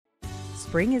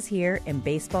Spring is here and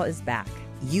baseball is back.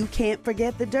 You can't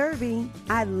forget the Derby.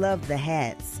 I love the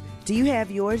hats. Do you have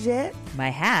yours yet? My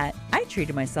hat? I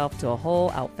treated myself to a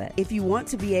whole outfit. If you want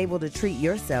to be able to treat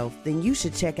yourself, then you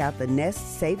should check out the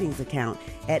Nest Savings Account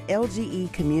at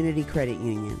LGE Community Credit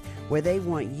Union, where they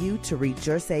want you to reach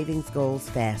your savings goals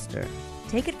faster.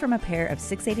 Take it from a pair of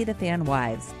 680 The Fan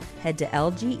wives. Head to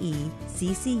lgeccu.org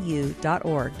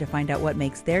to find out what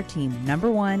makes their team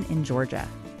 #1 in Georgia.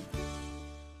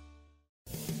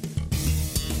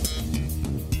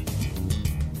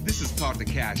 This is Talk to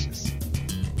Cassius.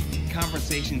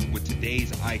 Conversations with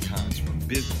today's icons from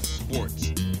business, sports,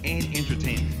 and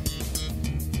entertainment.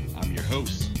 I'm your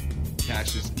host,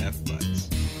 Cassius F. Butts.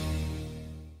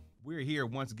 We're here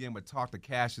once again with Talk to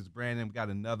Cassius. Brandon, we got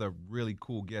another really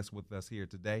cool guest with us here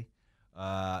today.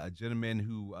 A gentleman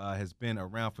who has been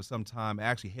around for some time,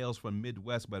 actually hails from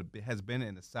Midwest, but has been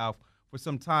in the South for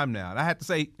some time now. And I have to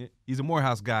say, he's a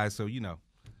Morehouse guy, so you know,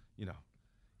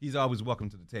 he's always welcome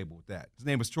to the table with that. His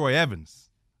name is Troy Evans.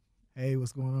 Hey,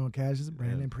 what's going on, Cassius?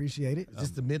 Brandon, appreciate it. Is this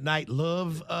the Midnight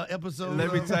Love episode?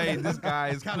 Let me tell you, this guy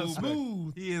is kind of cool,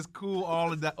 smooth. He is cool all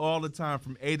the time,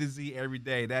 from A to Z every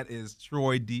day. That is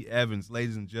Troy D. Evans.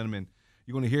 Ladies and gentlemen,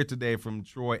 you're going to hear today from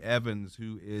Troy Evans,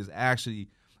 who is actually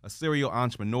a serial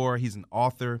entrepreneur. He's an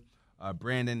author.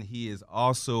 Brandon, he is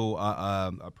also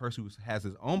a person who has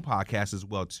his own podcast as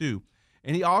well, too.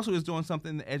 And he also is doing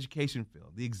something in the education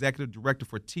field, the executive director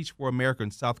for Teach for America in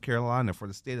South Carolina, for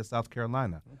the state of South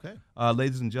Carolina. Okay.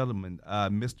 Ladies and gentlemen,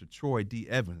 Mr. Troy D.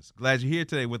 Evans. Glad you're here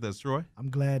today with us, Troy.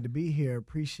 I'm glad to be here.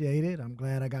 Appreciate it. I'm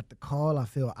glad I got the call. I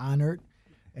feel honored.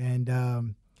 And,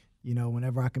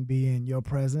 whenever I can be in your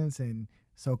presence and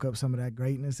soak up some of that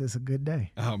greatness, it's a good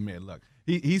day. Oh, man, look.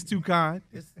 He's too kind.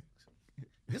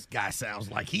 This guy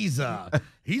sounds like he's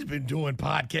been doing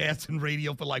podcasts and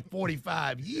radio for like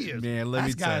 45 years. Man, let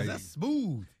me tell you. That's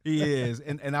smooth. He is.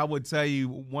 And I would tell you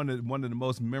one of the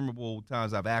most memorable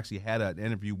times I've actually had an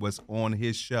interview was on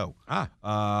his show.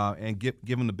 And give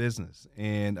him the business.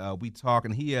 And we talk,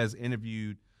 and he has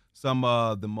interviewed some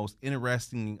of the most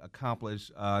interesting,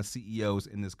 accomplished CEOs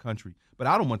in this country. But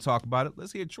I don't want to talk about it.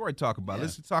 Let's hear Troy talk about it.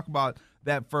 Let's talk about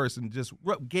that first, and just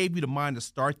what gave you the mind to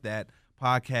start that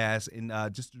podcast, and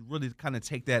just to really kind of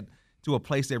take that to a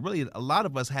place that really a lot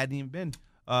of us hadn't even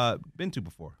been to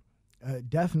before.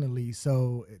 Definitely.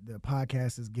 So the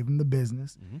podcast is Give 'Em the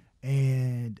Business,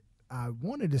 and I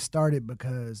wanted to start it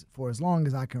because for as long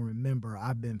as I can remember,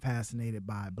 I've been fascinated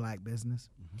by Black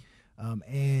business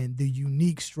and the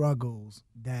unique struggles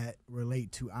that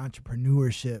relate to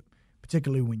entrepreneurship,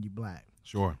 particularly when you're Black.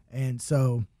 Sure. And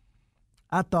so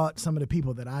I thought some of the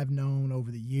people that I've known over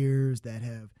the years that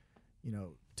have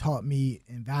taught me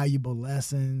invaluable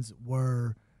lessons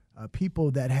were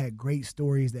people that had great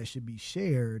stories that should be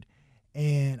shared.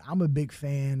 And I'm a big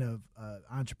fan of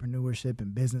entrepreneurship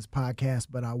and business podcasts,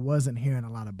 but I wasn't hearing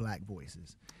a lot of Black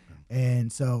voices.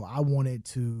 And so I wanted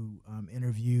to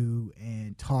interview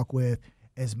and talk with,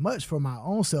 as much for my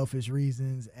own selfish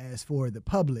reasons as for the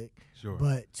public,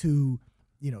 but to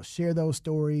share those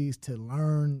stories, to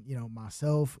learn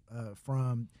myself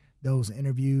from those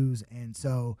interviews. And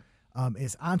so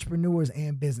it's entrepreneurs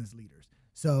and business leaders.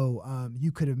 So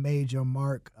you could have made your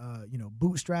mark,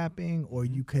 bootstrapping, or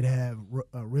you could have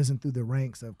risen through the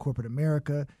ranks of corporate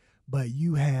America, but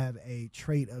you have a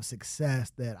trait of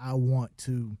success that I want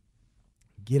to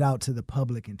get out to the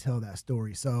public and tell that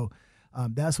story. So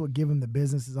that's what Give 'Em the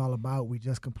Business is all about. We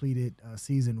just completed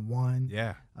season 1.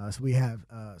 Yeah. So we have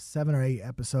 7 or 8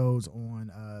 episodes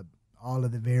on all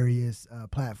of the various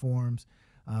platforms.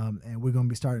 And we're going to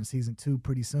be starting season 2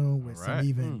 pretty soon with some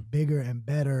even bigger and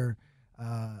better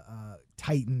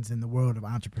titans in the world of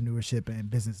entrepreneurship and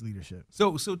business leadership.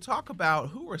 So talk about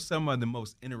who are some of the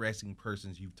most interesting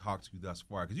persons you've talked to thus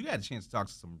far, because you had a chance to talk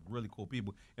to some really cool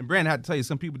people. And Brandon, I had to tell you,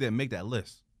 some people didn't make that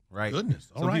list, right? Goodness.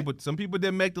 Some people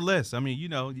didn't make the list. I mean, you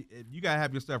got to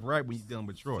have your stuff right when you're dealing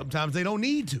with Troy. Sometimes they don't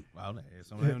need to. Well,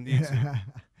 some of them need to.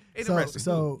 Interesting.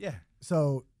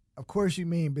 So of course you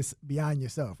mean beyond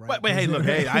yourself, right? Wait, hey, look,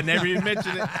 I never even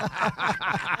mentioned it.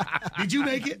 Did you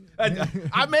make it?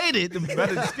 I made it.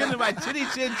 The skin of my chinny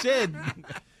chin chin.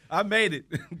 I made it.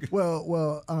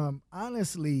 Well,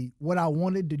 honestly, what I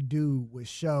wanted to do was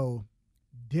show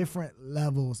different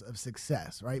levels of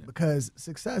success, right? Because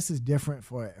success is different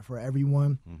for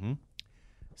everyone. Mm-hmm.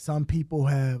 Some people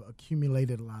have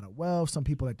accumulated a lot of wealth. Some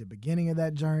people at the beginning of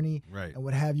that journey, right, and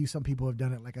what have you. Some people have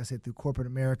done it, like I said, through corporate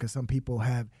America. Some people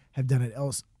have done it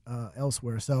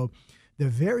elsewhere. So the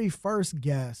very first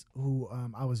guest who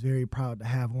I was very proud to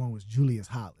have on was Julius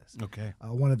Hollis, okay,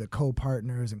 one of the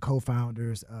co-partners and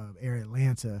co-founders of Air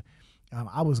Atlanta.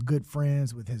 I was good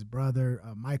friends with his brother,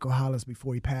 Michael Hollis,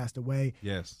 before he passed away.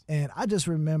 Yes. And I just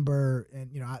remember,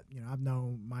 and I've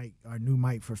known Mike, or knew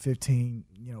Mike for 15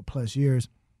 plus years.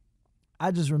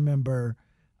 I just remember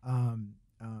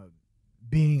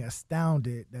being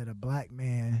astounded that a black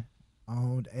man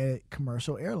owned a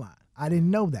commercial airline. I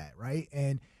didn't know that, right?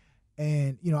 And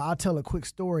I'll tell a quick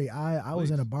story. I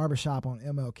was in a barbershop on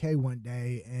MLK one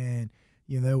day, and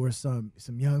there were some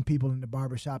young people in the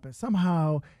barbershop, and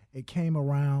somehow it came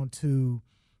around to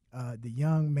the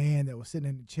young man that was sitting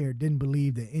in the chair didn't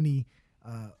believe that any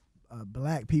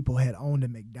black people had owned a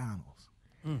McDonald's.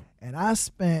 And I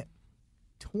spent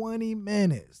 20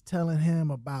 minutes telling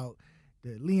him about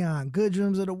the Leon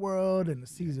Goodrums of the world and the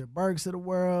Caesar Burks of the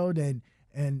world and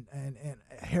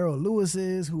Harold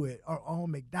Lewis's who had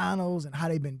owned McDonald's and how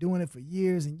they've been doing it for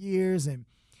years and years, and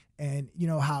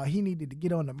how he needed to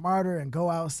get on the MARTA and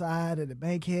go outside of the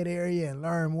Bankhead area and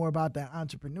learn more about that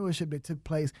entrepreneurship that took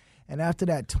place. And after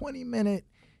that 20-minute,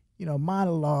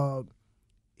 monologue,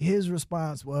 his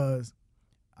response was,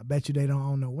 "I bet you they don't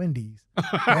own no Wendy's."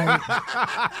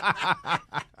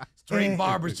 Straight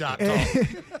barbershop talk.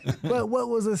 But what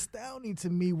was astounding to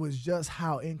me was just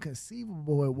how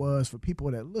inconceivable it was for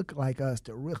people that look like us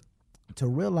to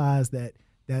realize that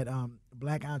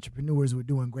black entrepreneurs were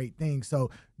doing great things. So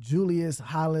Julius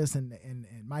Hollis and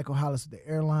Michael Hollis with the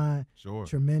airline, sure,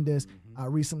 tremendous. I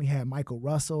recently had Michael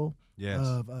Russell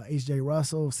of H.J.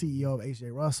 Russell, CEO of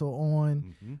H.J. Russell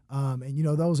on. And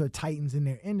those are titans in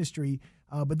their industry.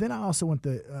 But then I also went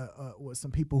to with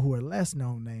some people who are less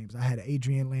known names. I had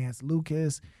Adrienne Lance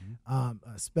Lucas,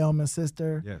 Spellman's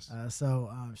sister. Yes.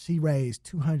 So she raised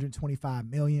 $225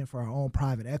 million for her own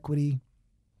private equity.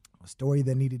 A story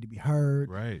that needed to be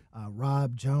heard. Right.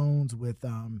 Rob Jones with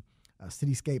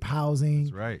Cityscape Housing.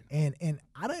 That's right. And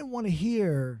I didn't want to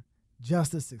hear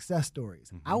just the success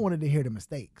stories. I wanted to hear the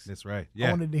mistakes. That's right. Yeah.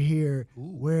 I wanted to hear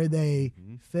where they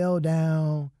fell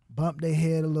down, bumped their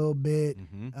head a little bit,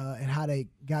 and how they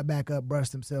got back up,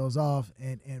 brushed themselves off,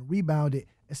 and rebounded,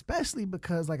 especially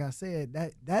because, like I said,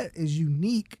 that is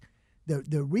unique.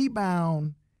 The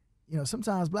rebound,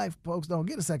 sometimes black folks don't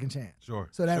get a second chance. Sure.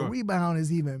 So that rebound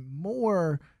is even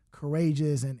more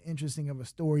courageous and interesting of a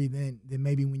story than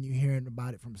maybe when you're hearing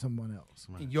about it from someone else.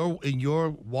 Right. In your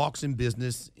walks in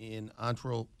business, in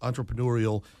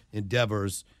entrepreneurial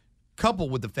endeavors, coupled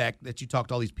with the fact that you talk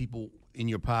to all these people in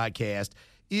your podcast,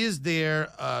 is there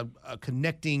a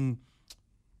connecting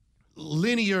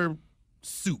linear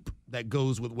soup that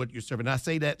goes with what you're serving? And I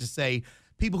say that to say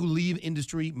people who leave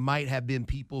industry might have been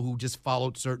people who just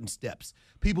followed certain steps.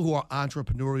 People who are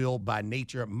entrepreneurial by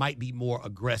nature might be more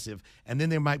aggressive. And then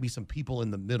there might be some people in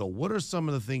the middle. What are some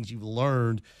of the things you've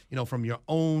learned, from your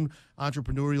own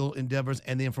entrepreneurial endeavors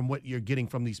and then from what you're getting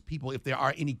from these people, if there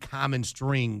are any common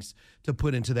strings to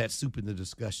put into that soup in the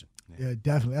discussion? Yeah,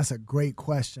 definitely. That's a great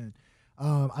question.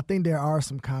 I think there are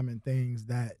some common things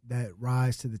that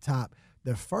rise to the top.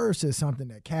 The first is something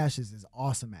that Cassius is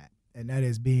awesome at, and that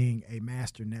is being a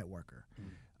master networker.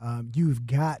 You've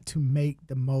got to make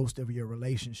the most of your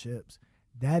relationships.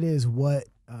 That is what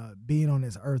being on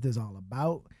this earth is all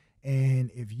about.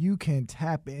 And if you can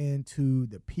tap into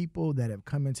the people that have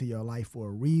come into your life for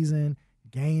a reason,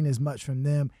 gain as much from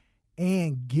them,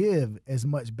 and give as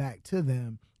much back to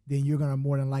them, then you're going to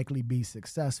more than likely be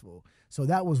successful. So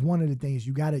that was one of the things.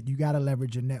 You got to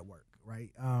leverage your network,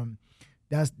 right?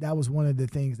 That was one of the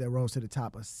things that rose to the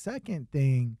top. A second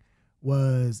thing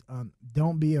was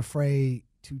don't be afraid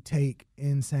to take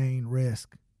insane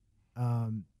risk,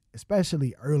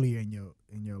 especially earlier in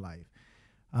your life.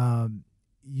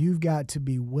 You've got to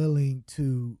be willing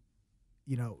to,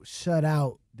 shut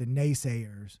out the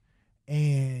naysayers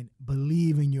and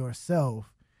believe in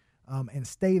yourself, and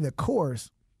stay the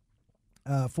course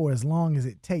for as long as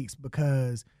it takes,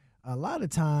 because a lot of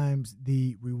times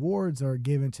the rewards are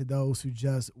given to those who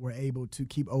just were able to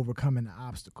keep overcoming the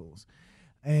obstacles.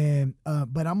 And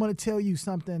but I'm going to tell you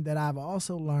something that I've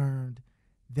also learned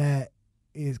that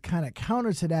is kind of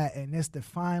counter to that, and it's the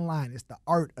fine line. It's the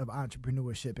art of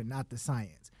entrepreneurship and not the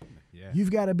science. Yeah.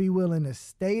 You've got to be willing to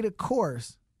stay the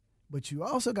course, but you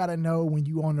also got to know when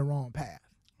you're on the wrong path.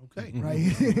 Okay.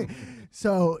 Right?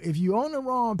 So if you're on the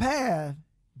wrong path,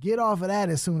 get off of that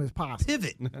as soon as possible.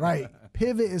 Pivot. Right.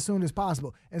 Pivot as soon as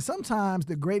possible. And sometimes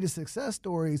the greatest success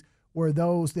stories were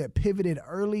those that pivoted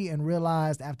early and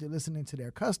realized after listening to their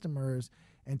customers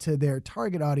and to their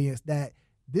target audience that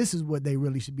this is what they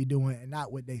really should be doing and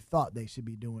not what they thought they should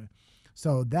be doing.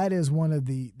 So that is one of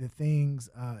the things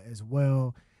as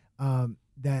well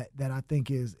that I think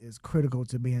is critical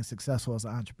to being successful as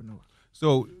an entrepreneur.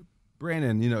 So,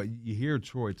 Brandon, you hear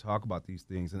Troy talk about these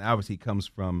things, and obviously he comes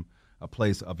from a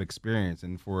place of experience.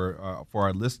 And for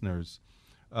our listeners,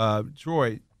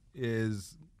 Troy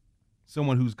is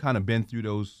someone who's kind of been through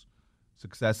those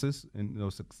successes and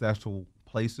those successful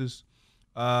places.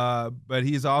 But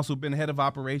he's also been head of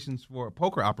operations for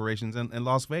poker operations in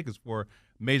Las Vegas for a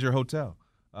major hotel.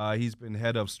 He's been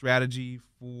head of strategy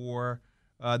for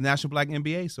National Black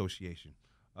MBA Association.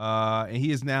 And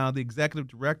he is now the executive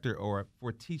director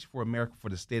for Teach for America for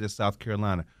the state of South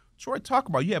Carolina. Troy, talk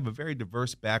about, you have a very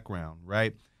diverse background,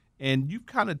 right? And you've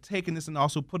kind of taken this and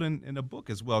also put in a book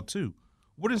as well, too.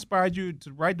 What inspired you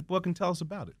to write the book, and tell us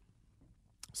about it?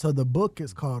 So the book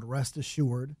is called Rest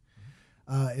Assured.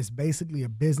 It's basically a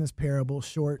business parable,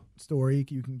 short story.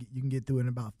 You can get through it in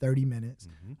about 30 minutes.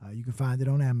 You can find it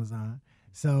on Amazon.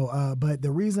 So, but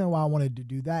the reason why I wanted to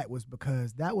do that was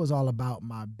because that was all about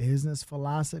my business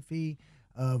philosophy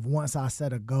of once I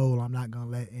set a goal, I'm not going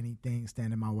to let anything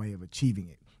stand in my way of achieving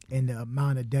it, and the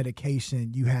amount of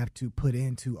dedication you have to put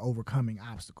into overcoming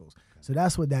obstacles. So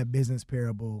that's what that business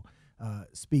parable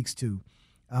speaks to.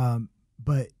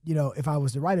 But, you know, if I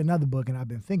was to write another book, and I've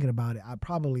been thinking about it, I'd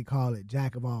probably call it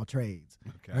Jack of All Trades,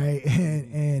 right?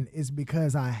 And it's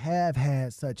because I have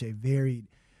had such a varied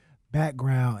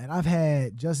background, and I've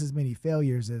had just as many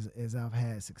failures as I've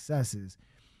had successes.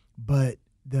 But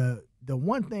the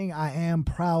one thing I am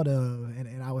proud of,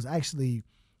 and I was actually,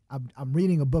 I'm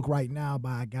reading a book right now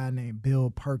by a guy named Bill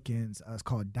Perkins. It's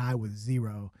called Die With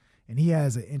Zero, and he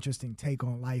has an interesting take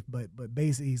on life. But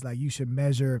basically, he's like, you should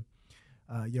measure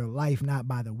your life not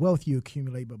by the wealth you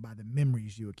accumulate, but by the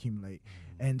memories you accumulate.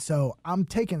 And so I'm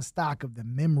taking stock of the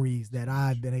memories that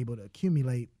I've been able to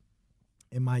accumulate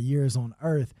in my years on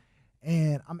Earth.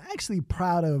 And I'm actually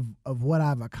proud of what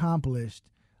I've accomplished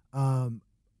in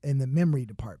the memory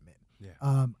department.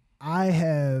 I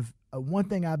have one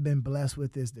thing I've been blessed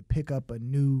with is to pick up a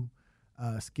new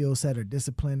skill set or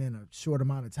discipline in a short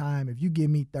amount of time. If you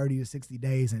give me 30 to 60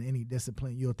 days in any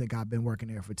discipline, you'll think I've been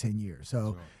working there for 10 years.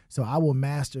 So I will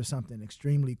master something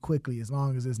extremely quickly as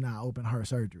long as it's not open heart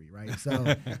surgery, right? So,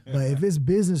 but if it's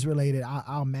business related,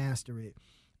 I'll master it.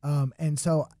 And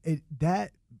so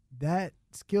that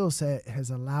skill set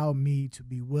has allowed me to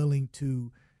be willing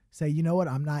to say, you know what,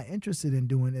 I'm not interested in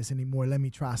doing this anymore. Let me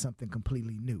try something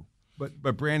completely new.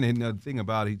 But Brandon, the thing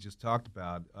about it, he just talked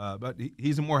about, but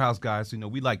he's a Morehouse guy, so,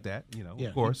 we like that,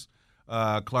 of course.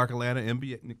 Clark Atlanta,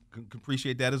 MBA, can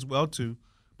appreciate that as well, too.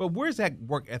 But where's that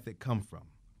work ethic come from?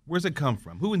 Where's it come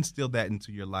from? Who instilled that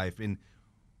into your life, and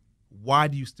why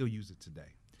do you still use it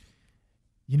today?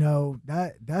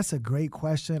 That's a great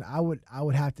question. I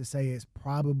would have to say it's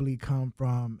probably come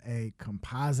from a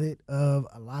composite of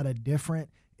a lot of different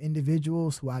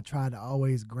individuals who I try to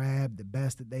always grab the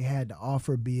best that they had to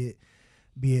offer, be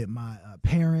it my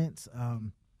parents.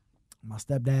 My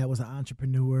stepdad was an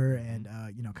entrepreneur, and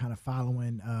kind of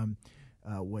following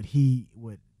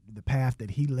the path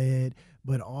that he led,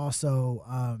 but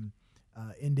also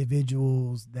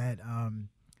individuals that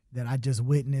I just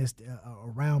witnessed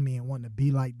around me and wanting to be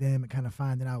like them and kind of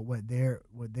finding out what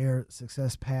their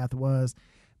success path was.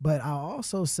 But I'll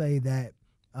also say that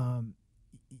I'm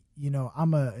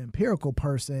an empirical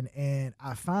person, and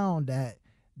I found that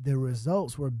the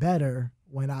results were better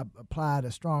when I applied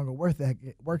a stronger work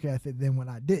ethic than when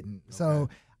I didn't. Okay. So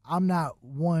I'm not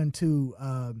one to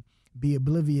be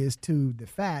oblivious to the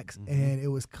facts, and it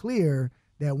was clear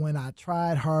that when I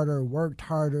tried harder, worked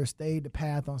harder, stayed the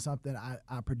path on something,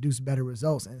 I produced better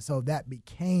results. And so that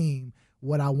became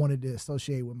what I wanted to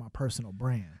associate with my personal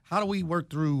brand. How do we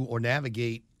work through or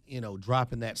navigate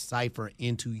dropping that cipher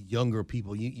into younger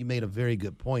people? You made a very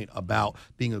good point about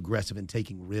being aggressive and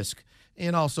taking risk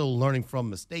and also learning from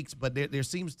mistakes. But there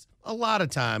seems a lot of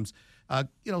times,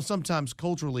 sometimes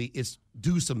culturally it's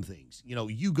do some things.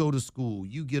 You go to school,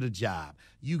 you get a job,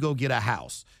 you go get a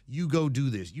house, you go do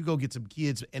this, you go get some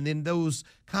kids. And then those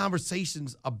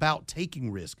conversations about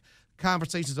taking risk,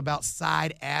 conversations about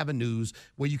side avenues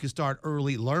where you can start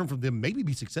early, learn from them, maybe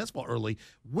be successful early.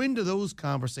 When do those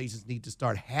conversations need to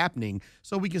start happening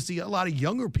so we can see a lot of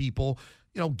younger people,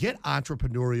 get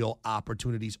entrepreneurial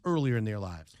opportunities earlier in their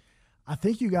lives? I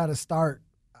think you got to start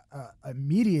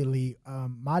immediately.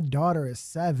 My daughter is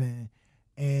 7,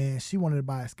 and she wanted to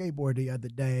buy a skateboard the other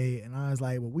day, and I was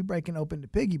like, well, we breaking open the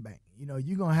piggy bank.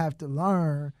 You're going to have to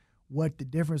learn what the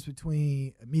difference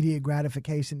between immediate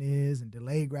gratification is and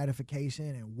delayed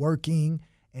gratification and working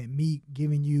and me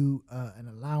giving you an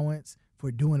allowance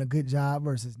for doing a good job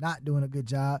versus not doing a good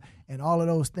job and all of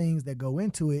those things that go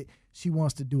into it. She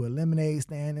wants to do a lemonade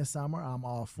stand this summer. I'm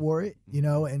all for it,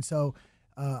 and so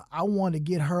I want to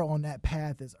get her on that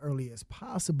path as early as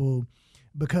possible.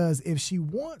 Because if she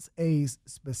wants a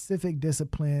specific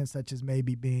discipline, such as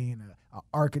maybe being an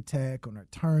architect or an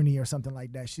attorney or something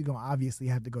like that, she's going to obviously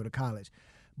have to go to college.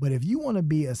 But if you want to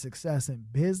be a success in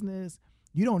business,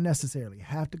 you don't necessarily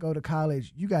have to go to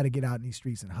college. You got to get out in these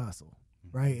streets and hustle,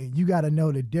 right? And you got to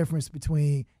know the difference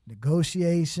between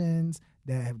negotiations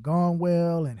that have gone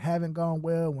well and haven't gone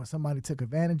well when somebody took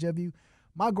advantage of you.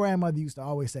 My grandmother used to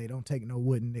always say, don't take no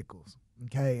wooden nickels.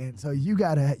 Okay, and so you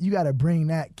gotta bring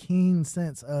that keen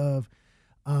sense of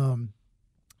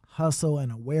hustle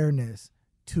and awareness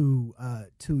to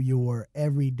your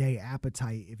everyday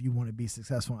appetite if you want to be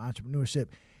successful in entrepreneurship.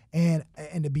 And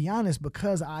to be honest,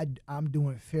 because I'm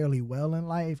doing fairly well in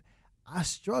life, I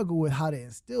struggle with how to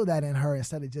instill that in her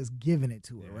instead of just giving it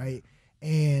to her, right?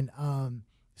 And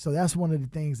so that's one of the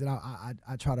things that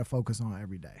I try to focus on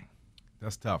every day.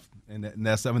 That's tough, and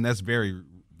that's something that's very,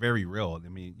 very real. I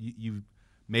mean, you've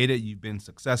made it. You've been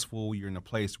successful. You're in a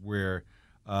place where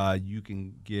you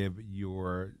can give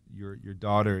your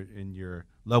daughter and your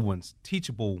loved ones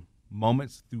teachable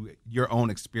moments through your own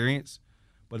experience,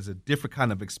 but it's a different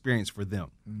kind of experience for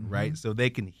them, right? So they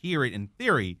can hear it in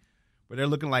theory, but they're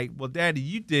looking like, well, Daddy,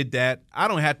 you did that. I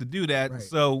don't have to do that. Right.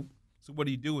 So what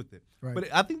do you do with it? Right.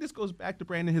 But I think this goes back to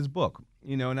Brandon, his book,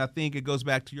 and I think it goes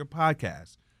back to your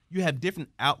podcast. You have different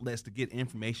outlets to get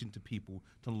information to people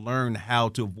to learn how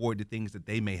to avoid the things that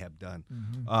they may have done.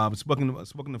 Spoken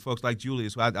to folks like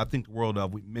Julius, who I think the world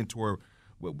of. We mentor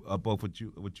both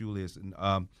with Julius and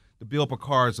the Bill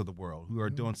Picards of the world, who are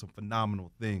doing some phenomenal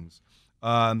things.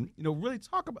 Really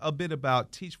talk a bit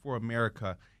about Teach for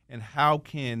America and how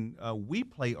can we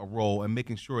play a role in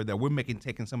making sure that we're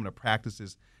taking some of the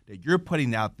practices that you're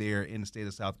putting out there in the state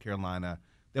of South Carolina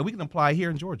that we can apply here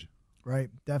in Georgia.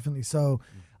 Right, definitely. So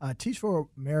Teach for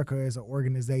America is an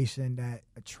organization that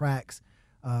attracts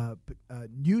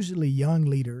usually young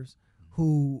leaders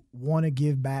who want to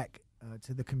give back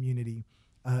to the community.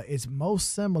 It's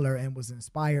most similar and was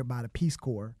inspired by the Peace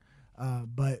Corps,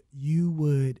 but you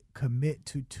would commit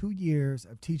to 2 years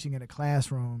of teaching in a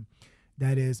classroom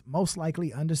that is most likely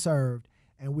underserved,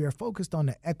 and we are focused on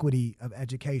the equity of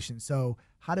education. So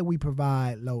how do we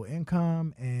provide low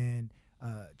income and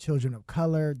children of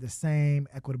color the same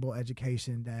equitable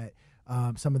education that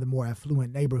some of the more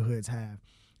affluent neighborhoods have?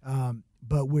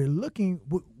 But we're looking,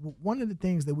 one of the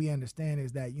things that we understand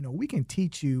is that, we can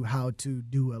teach you how to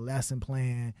do a lesson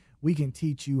plan. We can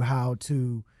teach you how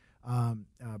to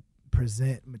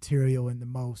present material in the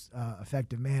most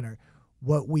effective manner.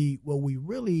 What we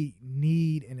really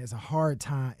need, and is a hard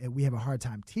time, and we have a hard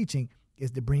time teaching,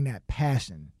 is to bring that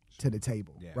passion to the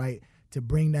table, right? To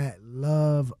bring that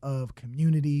love of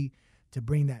community, to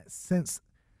bring that sense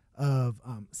of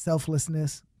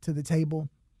selflessness to the table.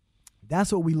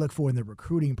 That's what we look for in the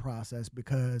recruiting process,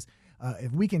 because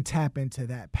if we can tap into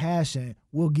that passion,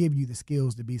 we'll give you the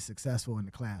skills to be successful in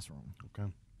the classroom.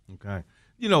 Okay.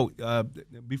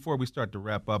 Before we start to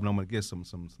wrap up, and I'm going to get some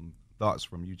thoughts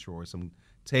from you, Troy, some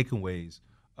takeaways.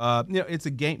 It's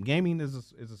a game. Gaming is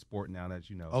a sport now, that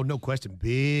you know. Oh, no question,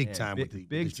 big time with the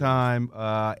big time,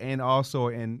 and also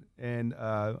you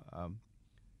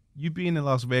being in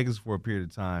Las Vegas for a period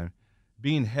of time,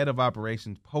 being head of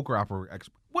operations, poker operations.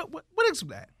 What is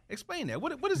that? Explain that.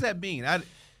 What does that mean? I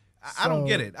don't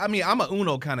get it. I mean, I'm a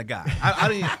Uno kind of guy. I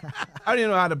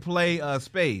didn't know how to play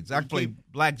spades. I can play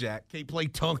blackjack. Can't play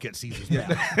Tunk at Caesars.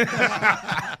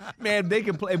 Man, they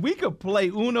can play. If we could play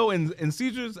Uno and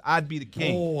Caesars, I'd be the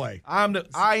king. Boy, I am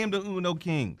the Uno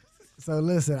king. So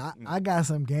listen, I got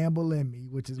some gamble in me,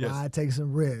 which is why I take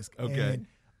some risk. Okay. And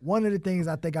one of the things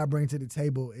I think I bring to the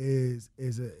table is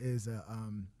if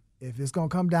it's gonna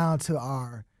come down to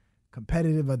our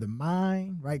competitive of the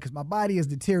mind, right? Because my body has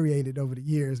deteriorated over the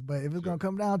years, but if it's going to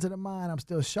come down to the mind, I'm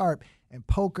still sharp. And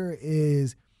poker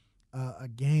is a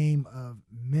game of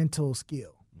mental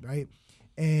skill, right?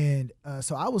 And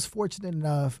so I was fortunate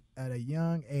enough at a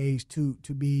young age to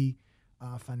be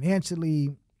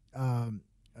financially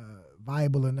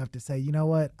viable enough to say, you know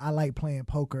what, I like playing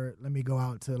poker. Let me go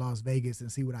out to Las Vegas and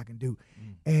see what I can do.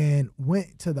 And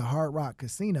went to the Hard Rock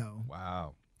Casino.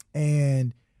 Wow.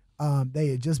 And they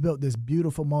had just built this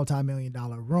beautiful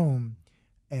multi-million-dollar room,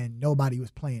 and nobody was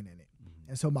playing in it.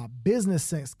 And so my business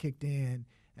sense kicked in,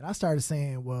 and I started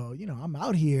saying, well, I'm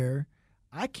out here.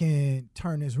 I can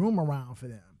turn this room around for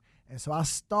them. And so I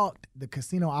stalked the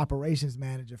casino operations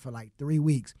manager for like 3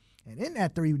 weeks. And in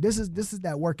that this is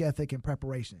that work ethic and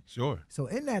preparation. Sure. So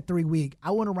in that 3 week,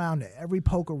 I went around to every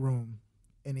poker room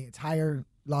in the entire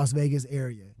Las Vegas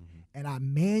area, and I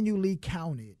manually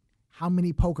counted how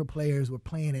many poker players were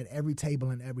playing at every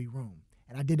table in every room.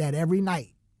 And I did that every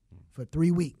night for 3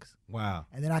 weeks. Wow.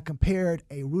 And then I compared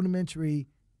a rudimentary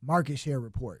market share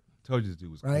report. Told you this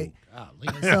dude was right.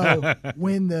 cool. And so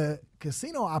when the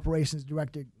casino operations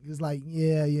director is like,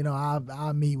 yeah,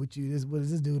 I'll meet with you.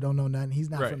 This dude don't know nothing. He's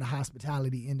not from the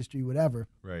hospitality industry, whatever.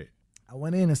 Right. I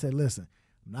went in and said, listen,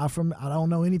 I don't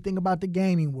know anything about the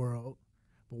gaming world,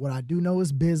 but what I do know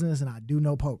is business, and I do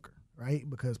know poker, right?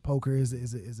 Because poker is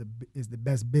the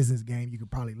best business game you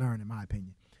could probably learn, in my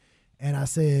opinion. And I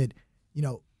said,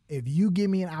 if you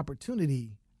give me an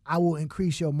opportunity, I will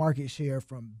increase your market share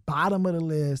from bottom of the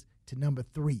list to number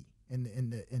 3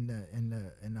 in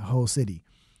the whole city.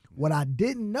 What I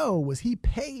didn't know was he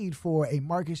paid for a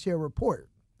market share report,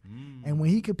 and when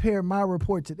he compared my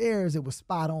report to theirs, it was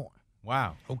spot on.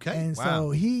 Wow. Okay. And so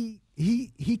he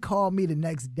called me the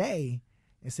next day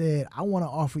and said, I want to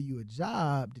offer you a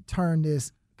job to turn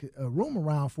this room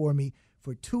around for me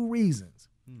for 2 reasons.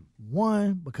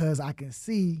 One, because I can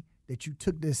see that you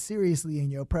took this seriously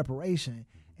in your preparation.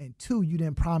 And 2, you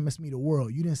didn't promise me the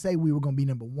world. You didn't say we were going to be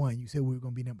number 1. You said we were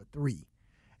going to be number 3.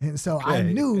 And so I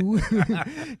knew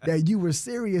that you were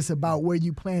serious about where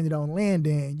you planned on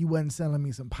landing, and you wasn't selling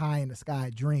me some pie in the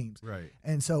sky dreams. Right.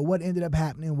 And so what ended up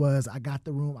happening was I got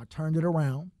the room, I turned it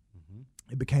around.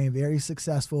 It became very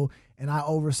successful, and I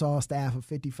oversaw a staff of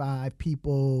 55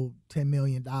 people, $10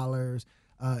 million,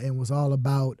 and was all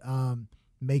about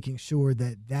making sure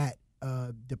that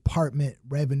department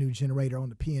revenue generator on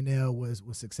the P&L was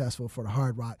successful for the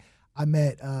Hard Rock. I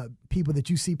met people that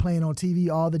you see playing on TV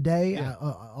all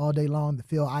day long, the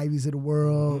Phil Ivies of the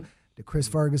world, the Chris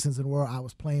Fergusons of the world. I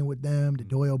was playing with them, the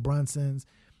Doyle Brunsons.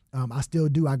 I still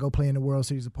do. I go play in the World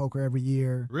Series of Poker every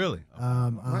year. Really?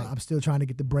 I'm still trying to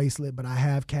get the bracelet, but I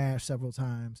have cashed several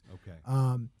times. Okay.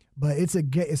 But it's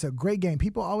a great game.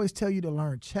 People always tell you to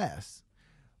learn chess,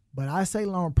 but I say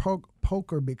learn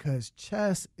poker because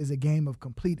chess is a game of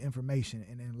complete information,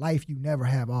 and in life you never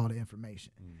have all the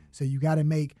information. So you got to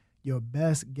make your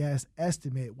best guess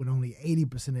estimate with only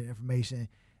 80% of the information,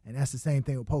 and that's the same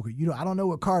thing with poker. I don't know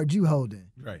what card you holding,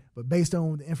 right? But based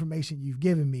on the information you've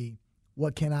given me,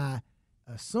 what can I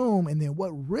assume, and then what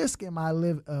risk am I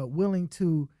willing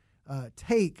to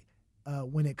take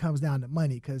when it comes down to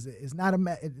money? Because it's not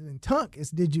in Tunk,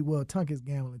 Tunk is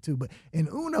gambling too, but in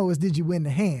Uno, it's did you win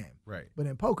the hand? Right. But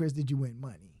in poker, it's did you win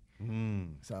money?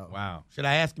 So wow. Should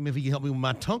I ask him if he can help me with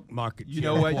my Tunk market? You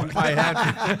know what? You might have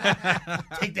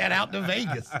to take that out to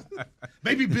Vegas.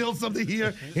 Maybe build something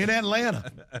here in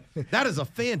Atlanta. That is a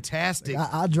fantastic.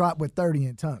 I dropped with 30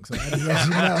 in Tunk, so I just let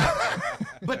you know.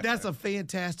 But that's a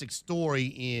fantastic story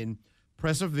in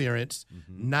perseverance,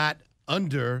 not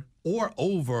under or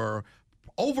over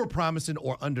promising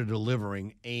or under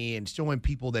delivering, and showing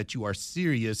people that you are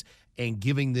serious and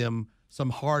giving them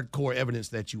some hardcore evidence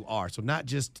that you are. So not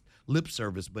just lip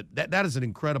service, but that is an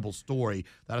incredible story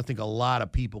that I think a lot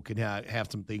of people can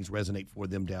have some things resonate for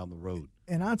them down the road.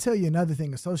 And I'll tell you another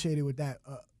thing associated with that.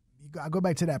 I go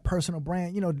back to that personal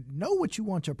brand. Know what you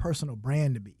want your personal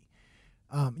brand to be.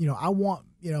 I want,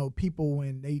 people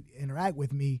when they interact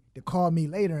with me to call me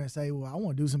later and say, well, I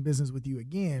want to do some business with you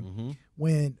again.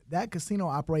 When that casino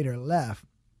operator left,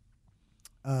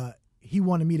 he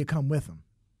wanted me to come with him.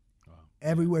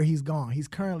 Everywhere he's gone. He's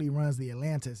currently runs the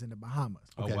Atlantis in the Bahamas.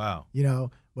 Okay. Oh, wow.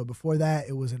 But before that,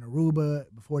 it was in Aruba.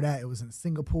 Before that, it was in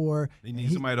Singapore. They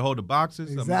need somebody to hold the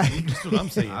boxes. Exactly. That's what I'm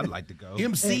saying. I'd like to go.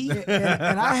 MC.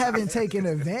 And I haven't taken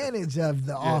advantage of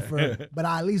the offer, but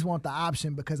I at least want the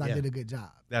option because I did a good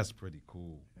job. That's pretty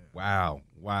cool. Wow.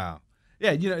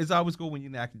 Yeah, it's always cool when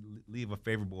you actually leave a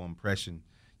favorable impression,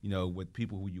 with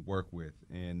people who you work with.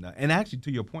 And actually,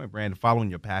 to your point, Brandon,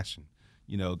 following your passion.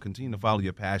 Continue to follow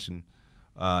your passion.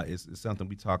 Is something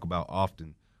we talk about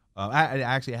often. I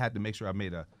actually had to make sure I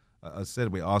made a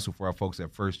segue also for our folks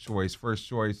at First Choice. First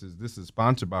Choice this is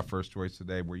sponsored by First Choice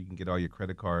today, where you can get all your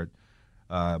credit card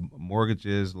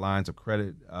mortgages, lines of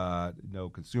credit,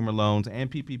 consumer loans, and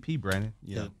PPP, Brandon.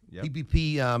 Yep.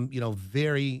 PPP,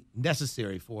 very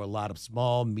necessary for a lot of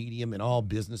small, medium, and all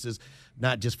businesses,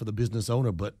 not just for the business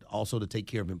owner, but also to take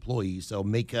care of employees. So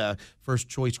make First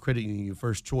Choice Credit Union your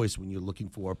first choice when you're looking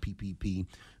for PPP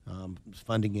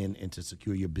funding and to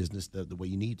secure your business the way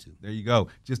you need to. There you go.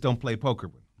 Just don't play poker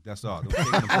with it. That's all. Don't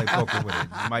take them to play poker with it.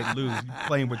 You might lose. You're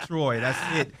playing with Troy.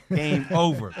 That's it. Game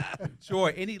over.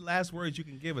 Troy, any last words you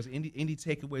can give us? Any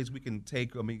takeaways we can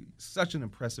take? I mean, such an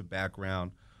impressive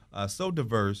background, so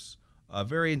diverse,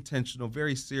 very intentional,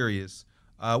 very serious.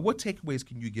 What takeaways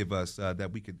can you give us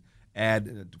that we could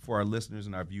add for our listeners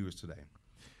and our viewers today?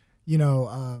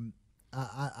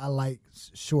 I like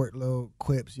short little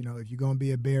quips. If you're going to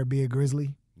be a bear, be a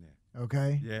grizzly. Yeah.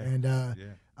 Okay? Yeah. And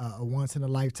a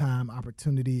once-in-a-lifetime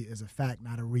opportunity is a fact,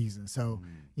 not a reason. So,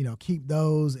 keep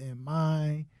those in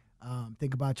mind.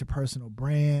 Think about your personal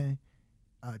brand.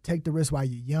 Take the risk while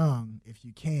you're young if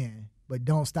you can, but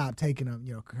don't stop taking them.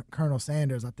 You know, Colonel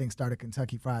Sanders, I think, started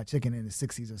Kentucky Fried Chicken in the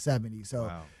 60s or 70s. So,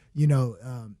 Wow. you know,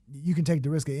 you can take the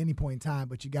risk at any point in time,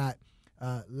 but you got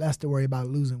less to worry about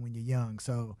losing when you're young.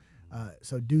 So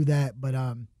do that, but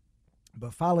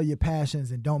follow your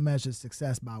passions and don't measure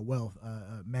success by wealth.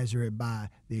 Measure it by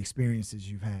the experiences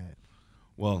you've had.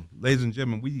 Well, ladies and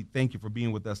gentlemen, we thank you for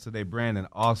being with us today. Brandon,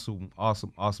 awesome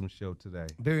show today.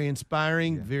 Very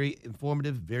inspiring, very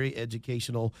informative, very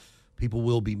educational. People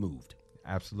will be moved.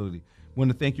 Absolutely.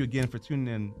 Want to thank you again for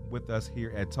tuning in with us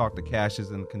here at Talk to Cassius,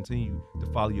 and continue to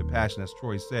follow your passion, as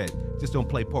Troy said. Just don't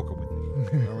play poker with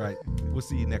me. All right. We'll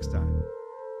see you next time.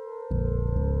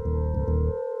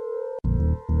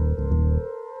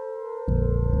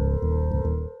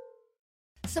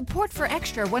 Support for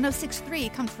Extra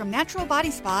 106.3 comes from Natural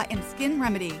Body Spa and Skin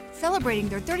Remedy, celebrating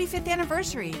their 35th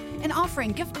anniversary and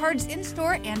offering gift cards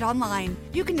in-store and online.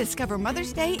 You can discover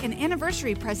Mother's Day and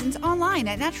anniversary presents online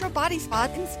at Natural Body Spa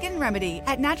and Skin Remedy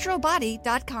at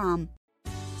naturalbody.com.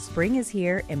 Spring is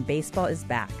here and baseball is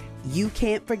back. You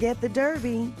can't forget the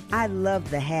Derby. I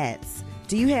love the hats.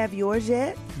 Do you have yours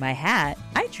yet? My hat,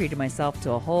 I treated myself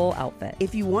to a whole outfit.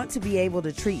 If you want to be able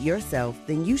to treat yourself,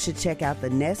 then you should check out the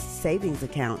Nest Savings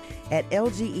Account at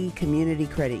LGE Community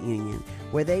Credit Union,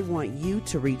 where they want you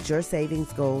to reach your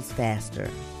savings goals faster.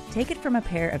 Take it from a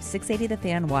pair of 680 The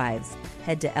Fan wives.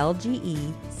 Head to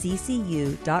lgeccu.org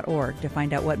to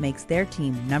find out what makes their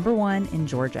team #1 in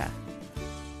Georgia.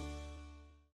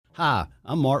 Hi,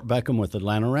 I'm Mark Beckham with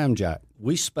Atlanta Ramjack.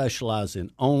 We specialize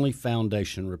in only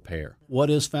foundation repair. What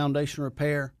is foundation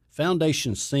repair?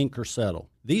 Foundations sink or settle.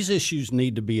 These issues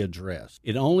need to be addressed.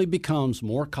 It only becomes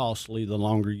more costly the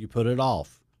longer you put it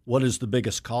off. What is the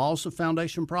biggest cause of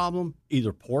foundation problem?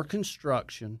 Either poor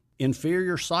construction,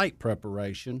 inferior site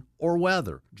preparation, or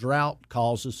weather. Drought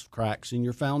causes cracks in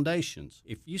your foundations.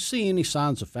 If you see any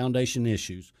signs of foundation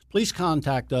issues, please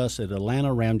contact us at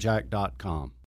atlantaramjack.com.